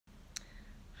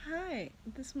Hi,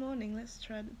 this morning let's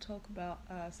try to talk about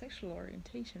sexual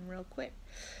orientation real quick.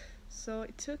 So,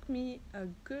 it took me a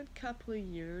good couple of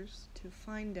years to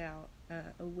find out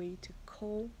a way to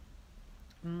call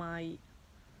my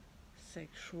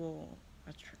sexual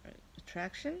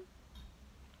attraction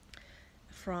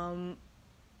from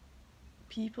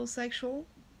people sexual.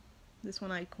 This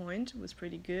one I coined was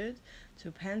pretty good,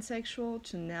 to pansexual,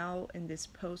 to now in this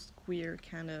post queer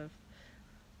kind of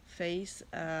phase,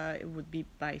 it would be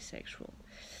bisexual.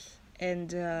 And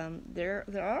there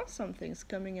are some things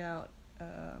coming out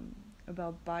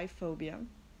about biphobia,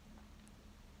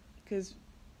 because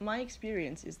my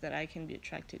experience is that I can be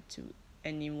attracted to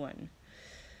anyone,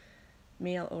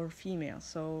 male or female.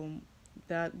 So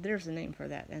that there's a name for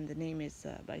that, and the name is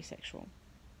bisexual.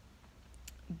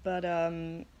 But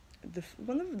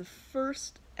one of the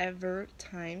first ever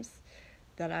times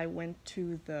that I went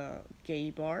to the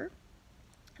gay bar,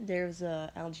 there's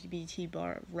a LGBT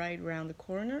bar right around the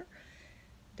corner,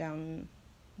 down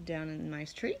in my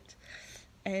street,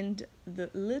 and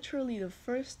literally the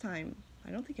first time, I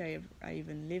don't think I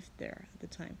even lived there at the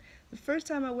time. The first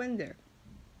time I went there,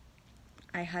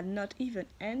 I had not even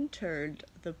entered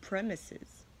the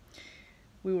premises.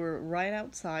 We were right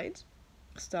outside,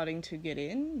 starting to get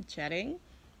in, chatting,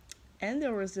 and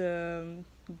there was a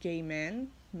gay man,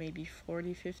 maybe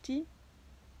 40, 50, and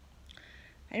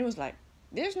he was like,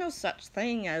 there's no such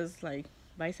thing as like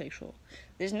bisexual.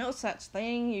 There's no such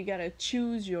thing. You gotta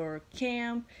choose your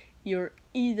camp. You're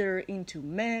either into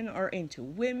men or into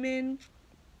women.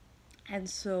 And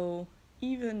so,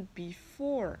 even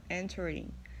before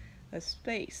entering a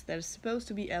space that is supposed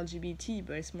to be LGBT,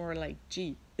 but it's more like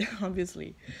G,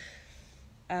 obviously,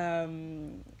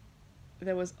 um,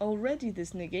 there was already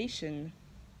this negation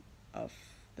of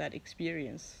that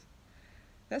experience.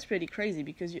 That's pretty crazy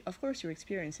because, of course, you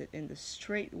experience it in the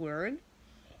straight world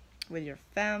with your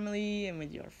family and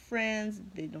with your friends.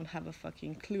 They don't have a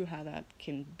fucking clue how that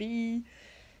can be.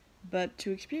 But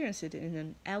to experience it in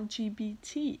an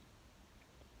LGBT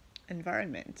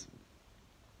environment.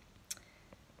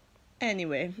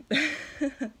 Anyway,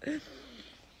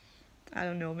 I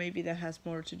don't know, maybe that has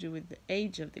more to do with the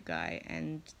age of the guy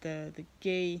and the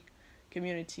gay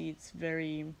community. It's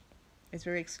very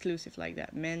exclusive like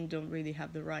that. Men don't really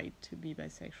have the right to be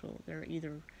bisexual. They're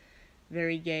either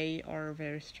very gay or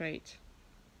very straight.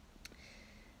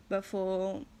 But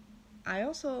I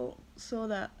also saw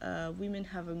that women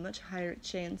have a much higher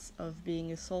chance of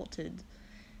being assaulted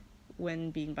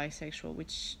when being bisexual,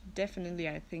 which definitely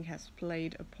I think has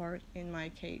played a part in my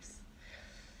case.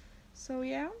 So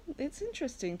yeah, it's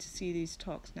interesting to see these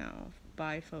talks now of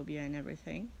biphobia and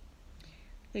everything.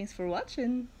 Thanks for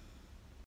watching.